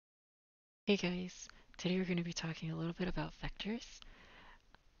Hey guys, today we're going to be talking a little bit about vectors.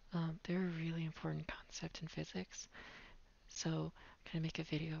 They're a really important concept in physics, so I'm going to make a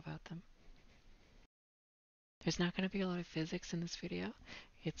video about them. There's not going to be a lot of physics in this video,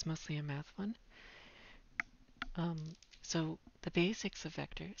 it's mostly a math one. So the basics of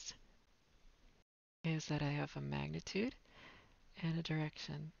vectors is that I have a magnitude and a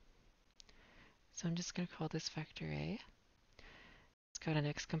direction. So I'm just going to call this vector A. It's got an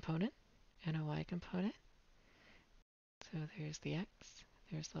x component and a y component. So there's the x,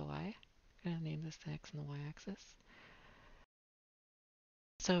 there's the y. I'm going to name this the x and the y axis.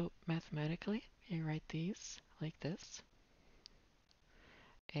 So mathematically, you write these like this.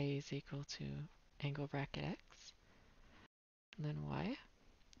 A is equal to angle bracket x, and then y.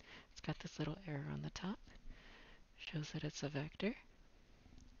 It's got this little arrow on the top, shows that it's a vector.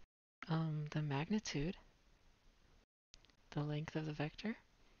 The magnitude, the length of the vector.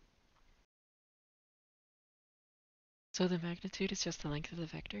 So the magnitude is just the length of the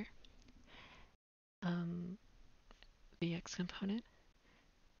vector. The x component,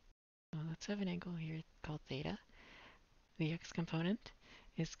 let's have an angle here called theta. The x component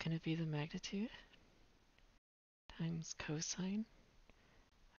is going to be the magnitude times cosine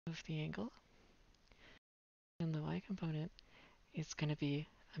of the angle. And the y component is going to be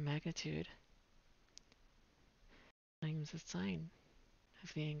the magnitude times the sine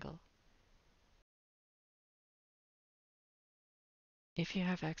of the angle. If you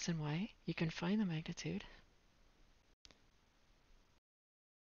have x and y, you can find the magnitude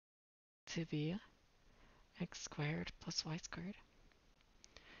to be x squared plus y squared,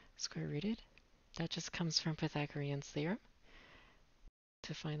 square rooted. That just comes from Pythagorean's theorem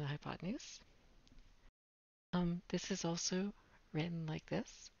to find the hypotenuse. This is also written like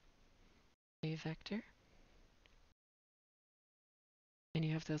this, a vector, and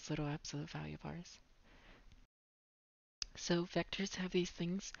you have those little absolute value bars. So vectors have these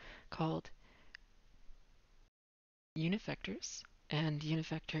things called unit vectors, and unit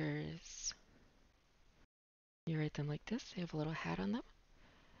vectors, you write them like this, they have a little hat on them,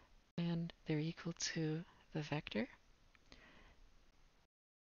 and they're equal to the vector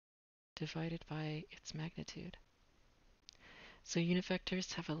divided by its magnitude. So unit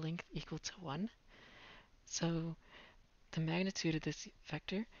vectors have a length equal to 1. So the magnitude of this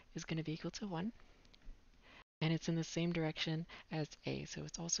vector is going to be equal to 1. And it's in the same direction as A, so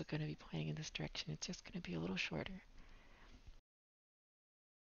it's also going to be pointing in this direction. It's just going to be a little shorter.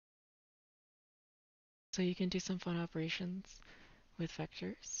 So you can do some fun operations with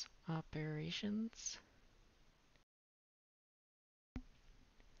vectors. Operations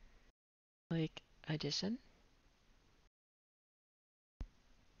like addition.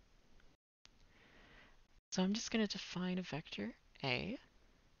 So I'm just going to define a vector A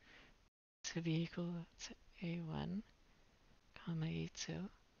to be equal to A1, comma A2,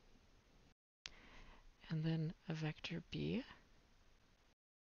 and then a vector B.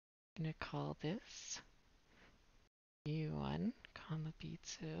 I'm going to call this B1, comma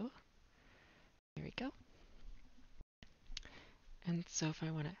B2. There we go. And so if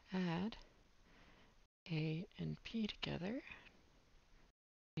I want to add A and B together,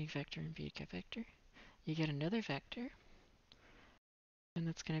 A vector and B vector, you get another vector, and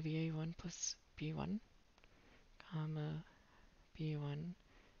that's going to be A1 plus B1, comma B1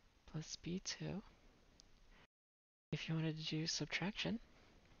 plus B2. If you wanted to do subtraction,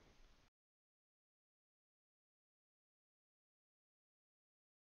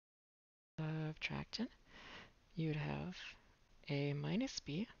 you would have A minus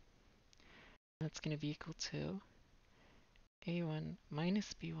B. That's going to be equal to A1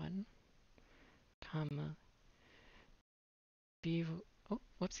 minus B1, comma B. Oh,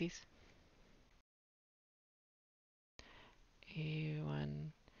 whoopsies.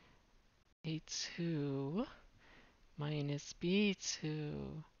 A1, A2 minus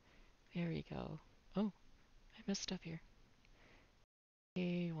B2. There we go. Oh, I messed up here.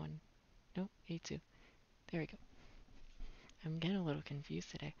 A1. No, A2. There we go. I'm getting a little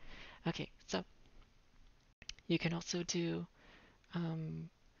confused today. Okay, so you can also do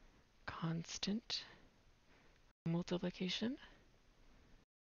constant multiplication.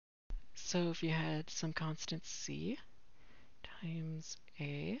 So if you had some constant C times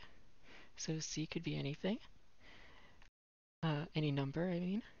A, so C could be anything, any number, I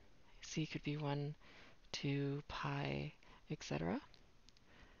mean. C could be 1, 2, pi, etc.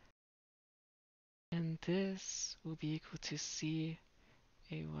 And this will be equal to C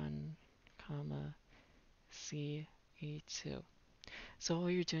A1, comma, C A2. So all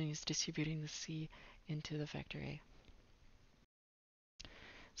you're doing is distributing the C into the vector A.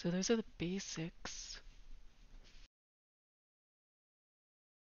 So those are the basics.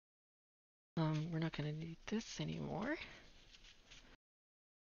 We're not going to need this anymore.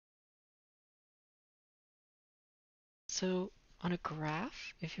 So on a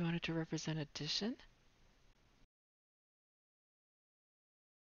graph, if you wanted to represent addition,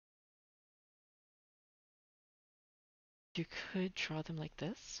 you could draw them like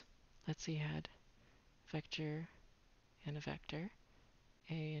this. Let's say you had a vector and a vector,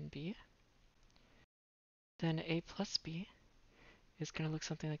 a and b. Then a plus b is going to look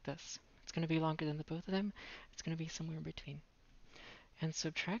something like this. It's going to be longer than the both of them. It's going to be somewhere in between. And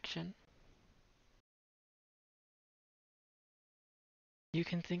subtraction, you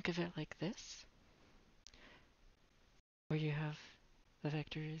can think of it like this, where you have the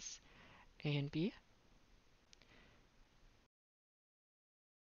vectors a and b,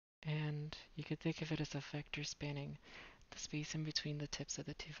 and you could think of it as a vector spanning the space in between the tips of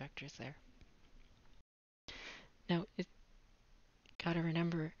the two vectors there. Now, it gotta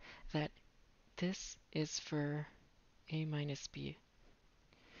remember that this is for a minus b.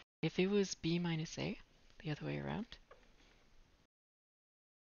 If it was b minus a, the other way around,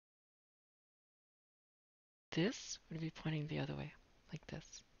 this would be pointing the other way, like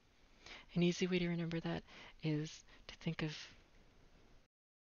this. An easy way to remember that is to think of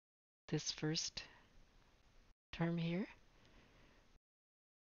this first term here,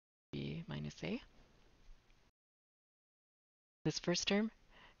 b minus a. This first term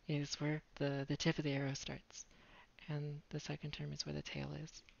is where the tip of the arrow starts, and the second term is where the tail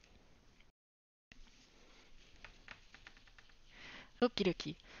is. Okie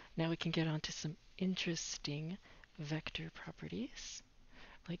dokie. Now we can get on to some interesting vector properties.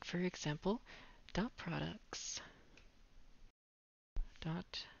 Like for example, dot products.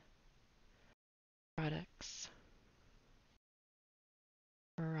 Dot products.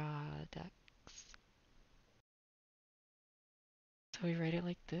 Products. So we write it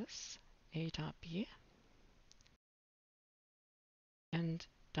like this, a dot b. And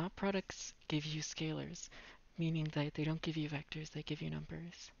dot products give you scalars, meaning that they don't give you vectors, they give you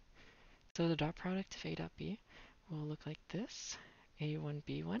numbers. So the dot product of a dot b will look like this, a1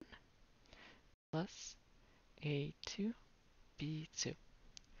 b1 plus a2 b2.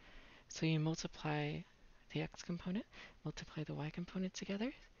 So you multiply the x component, multiply the y component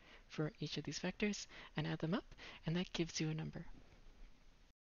together for each of these vectors, and add them up, and that gives you a number.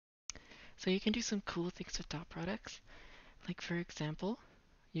 So you can do some cool things with dot products. Like for example,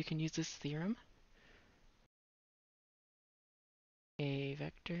 you can use this theorem. A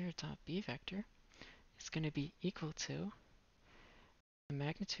vector dot b vector is going to be equal to the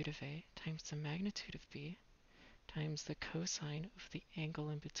magnitude of a times the magnitude of b times the cosine of the angle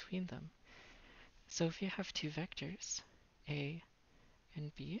in between them. So if you have two vectors, a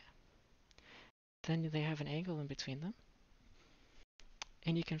and b, then they have an angle in between them.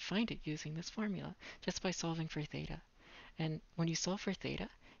 And you can find it using this formula just by solving for theta. And when you solve for theta,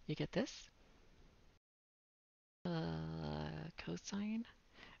 you get this. Cosine,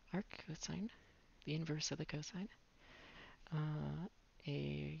 arc cosine, the inverse of the cosine,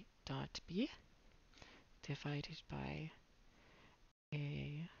 a dot b divided by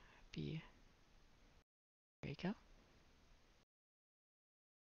a b. There you go.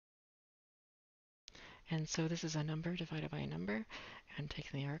 And so this is a number divided by a number, and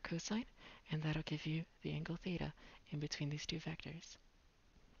taking the arc cosine, and that'll give you the angle theta in between these two vectors.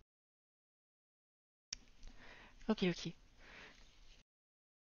 Okie dokie.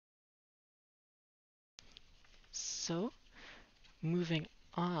 So, moving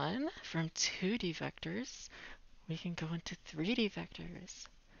on from 2D vectors, we can go into 3D vectors.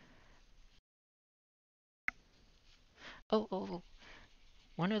 Oh,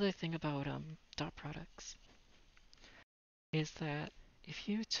 one other thing about dot products is that if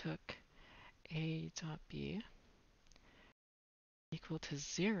you took a dot b equal to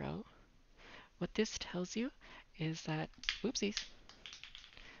 0, what this tells you is that, whoopsies,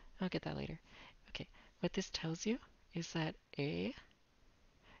 I'll get that later. Okay, what this tells you is that a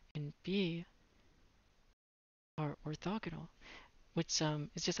and b are orthogonal, which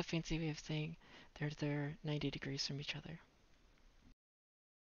is just a fancy way of saying they're 90 degrees from each other.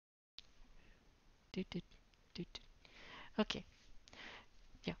 Doot, doot, doot, doot. Okay,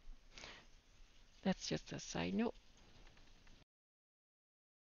 yeah, that's just a side note.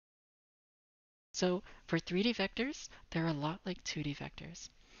 So for 3D vectors, they're a lot like 2D vectors.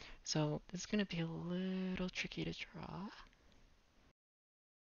 So this is going to be a little tricky to draw.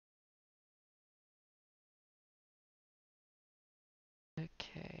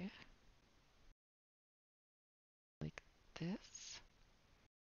 Okay, like this.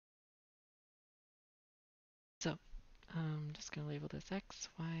 I'm just going to label this X,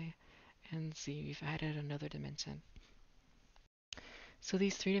 Y, and Z. We've added another dimension. So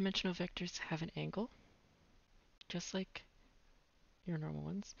these three-dimensional vectors have an angle, just like your normal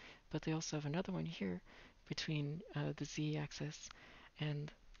ones, but they also have another one here between the Z-axis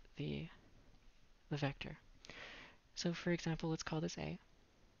and the vector. So for example, let's call this A.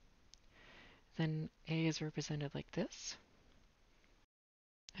 Then A is represented like this,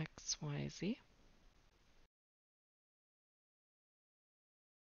 X, Y, Z.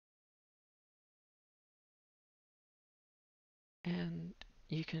 And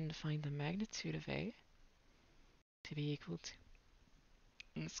you can find the magnitude of A to be equal to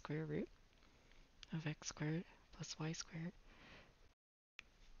the square root of x squared plus y squared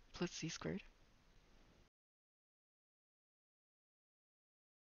plus z squared.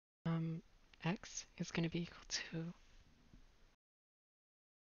 X is going to be equal to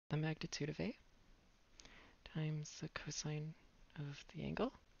the magnitude of A times the cosine of the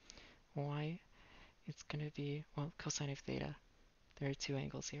angle. Y is going to be, well, cosine of theta. There are two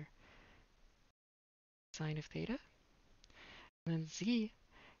angles here. Sine of theta. And then Z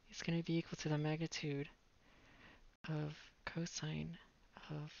is going to be equal to the magnitude of cosine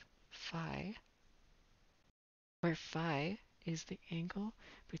of phi, where phi is the angle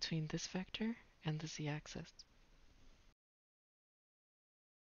between this vector and the z-axis.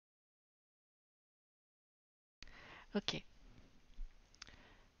 Okay,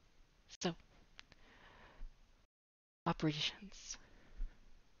 so operations.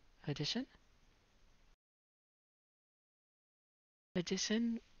 Addition.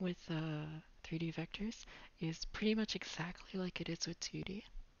 Addition with 3D vectors is pretty much exactly like it is with 2D.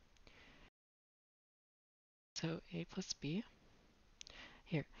 So A plus B.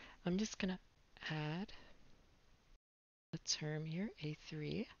 Here, I'm just going to add a term here,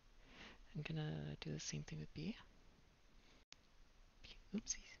 A3. I'm going to do the same thing with B.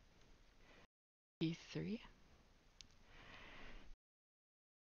 Oopsies. B3.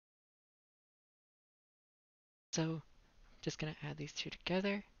 So just going to add these two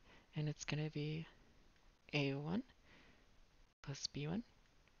together, and it's going to be A1 plus B1,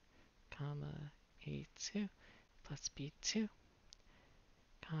 comma A2 plus B2,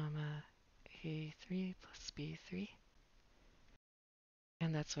 comma A3 plus B3.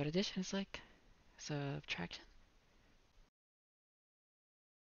 And that's what addition is like. Subtraction.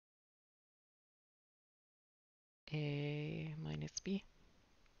 A minus B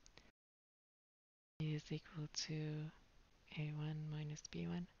is equal to A1 minus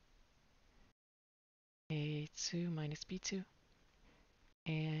B1, A2 minus B2,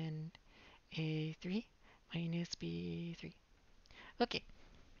 and A3 minus B3. Okay.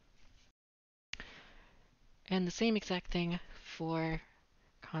 And the same exact thing for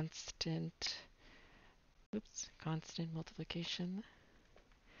constant, constant multiplication,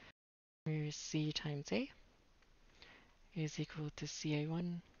 where C times A is equal to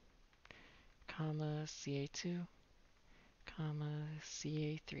CA1, comma CA2, comma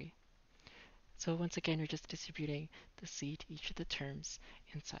CA3. So once again, we're just distributing the C to each of the terms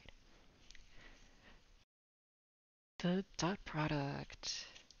inside. The dot product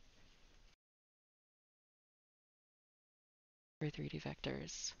for 3D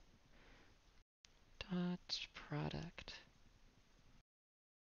vectors. Dot product.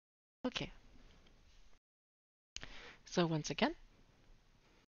 Okay. So once again,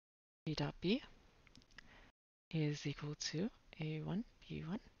 B dot B is equal to A1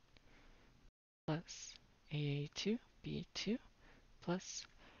 B1 plus A2 B2 plus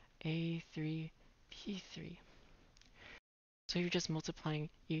A3 B3. So you're just multiplying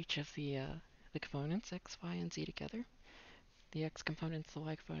each of the components, x, y, and z together. The x components, the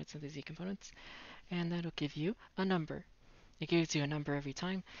y components, and the z components. And that'll give you a number. It gives you a number every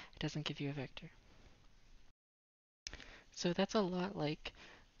time. It doesn't give you a vector. So that's a lot like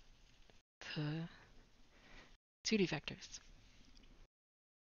the 2D vectors.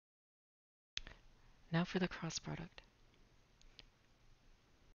 Now for the cross product.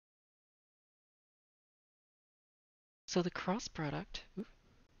 So the cross product,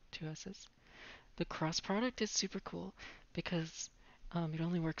 two S's. The cross product is super cool because it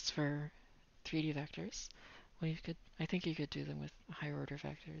only works for 3D vectors. Well, I think you could do them with higher order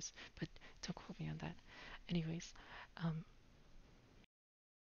vectors, but don't quote me on that. Anyways,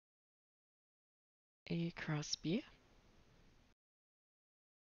 A cross B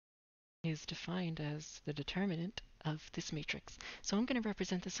is defined as the determinant of this matrix. So I'm going to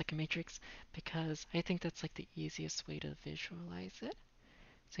represent this like a matrix because I think that's like the easiest way to visualize it.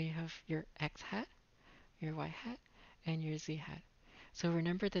 So you have your x hat, your y hat, and your z hat. So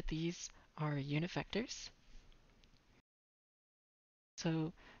remember that these are unit vectors.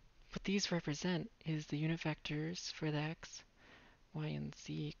 So what these represent is the unit vectors for the x, y, and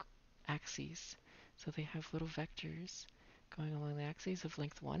z axes. So they have little vectors going along the axes of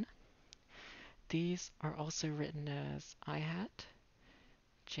length 1. These are also written as I hat,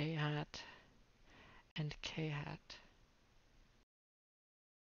 j hat, and k hat.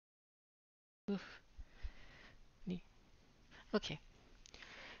 Oof. Okay,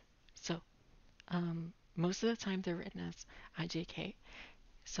 so most of the time they're written as ijk,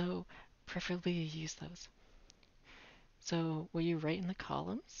 so preferably you use those. So what you write in the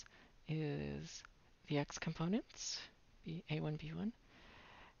columns is the x components, a1, b1,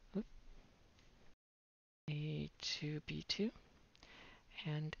 a2, b2,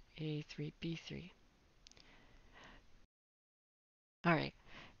 and a3, b3. All right,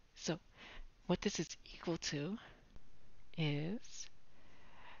 so what this is equal to is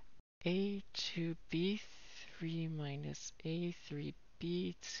a2, b3 minus a3,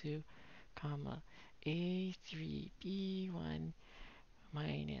 b2, comma, a3, b1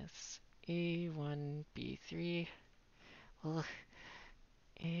 minus a1, b3, ugh,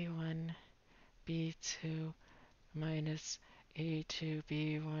 a1, b2 minus a2,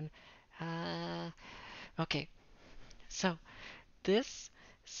 b1. Okay, so this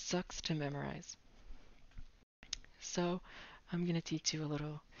sucks to memorize. So I'm going to teach you a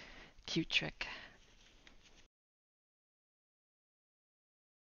little cute trick.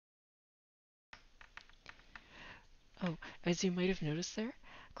 Oh, as you might have noticed there,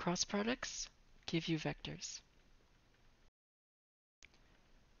 cross products give you vectors.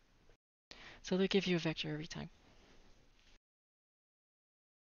 So they'll give you a vector every time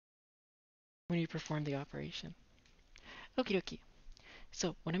when you perform the operation. Okie dokie.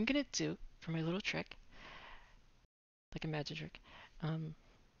 So what I'm going to do for my little trick, like a magic trick, I'm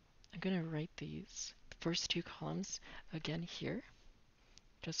going to write these first two columns again here,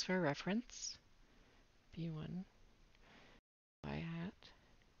 just for reference. B1, y hat,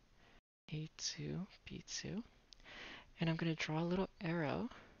 A2, B2. And I'm going to draw a little arrow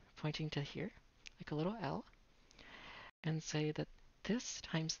pointing to here, like a little L, and say that this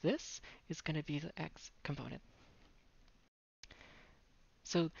times this is going to be the x component.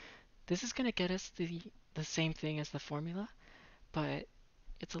 So this is going to get us the same thing as the formula, but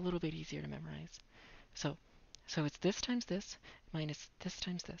it's a little bit easier to memorize. So it's this times this minus this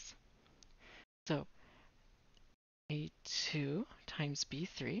times this. So A2 times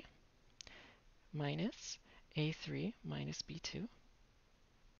B3 minus A3 minus B2.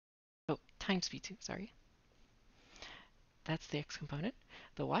 Oh, times B2, sorry. That's the x component.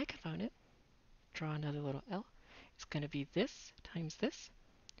 The y component, draw another little L, is going to be this times this.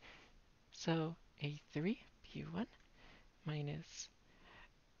 So A3 B1 minus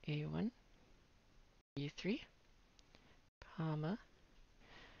A1 B3, comma,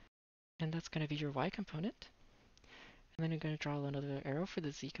 and that's going to be your y component. And then I'm going to draw another arrow for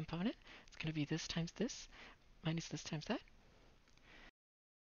the z component. It's going to be this times this minus this times that.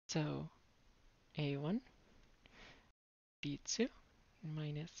 So A1 B2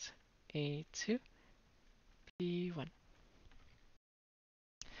 minus A2 B1.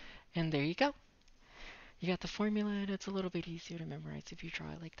 And there you go. You got the formula, and it's a little bit easier to memorize if you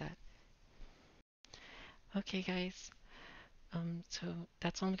draw it like that. Okay, guys. So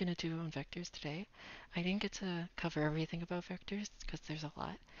that's all I'm going to do on vectors today. I didn't get to cover everything about vectors because there's a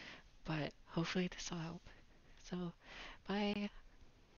lot, but hopefully this will help. So, bye.